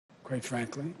quite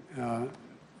frankly.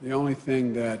 The only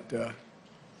thing that,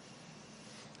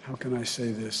 how can I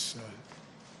say this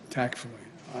tactfully?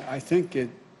 I think it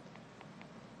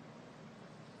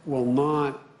will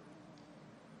not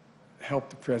help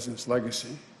the president's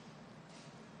legacy.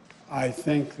 I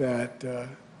think that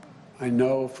I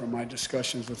know from my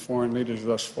discussions with foreign leaders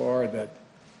thus far that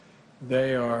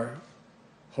they are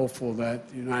hopeful that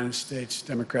the United States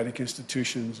democratic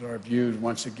institutions are viewed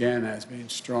once again as being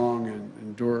strong and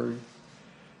enduring.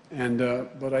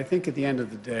 But I think at the end of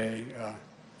the day,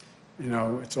 you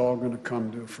know, it's all going to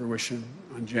come to fruition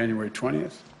on January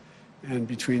 20th. And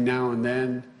between now and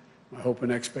then, my hope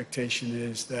and expectation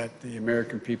is that the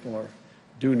American people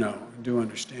do know and do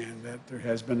understand that there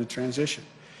has been a transition.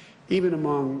 Even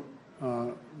among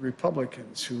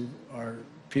Republicans who are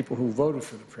people who voted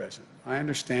for the president. I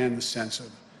understand the sense of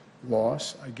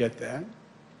loss. I get that.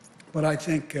 But I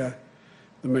think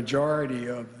the majority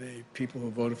of the people who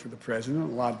voted for the president,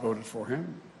 a lot voted for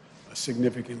him, a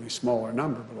significantly smaller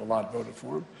number, but a lot voted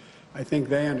for him. I think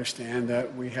they understand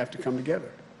that we have to come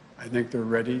together. I think they're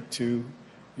ready to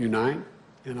unite,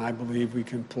 and I believe we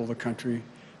can pull the country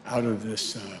out of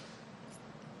this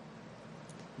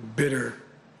bitter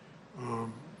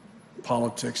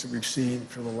politics that we've seen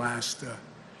for the last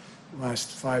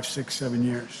 5, 6, 7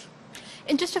 years.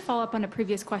 And just to follow up on a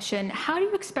previous question, how do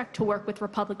you expect to work with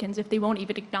Republicans if they won't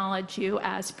even acknowledge you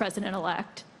as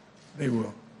president-elect? They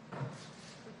will.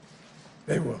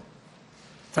 They will.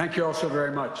 Thank you all so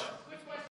very much.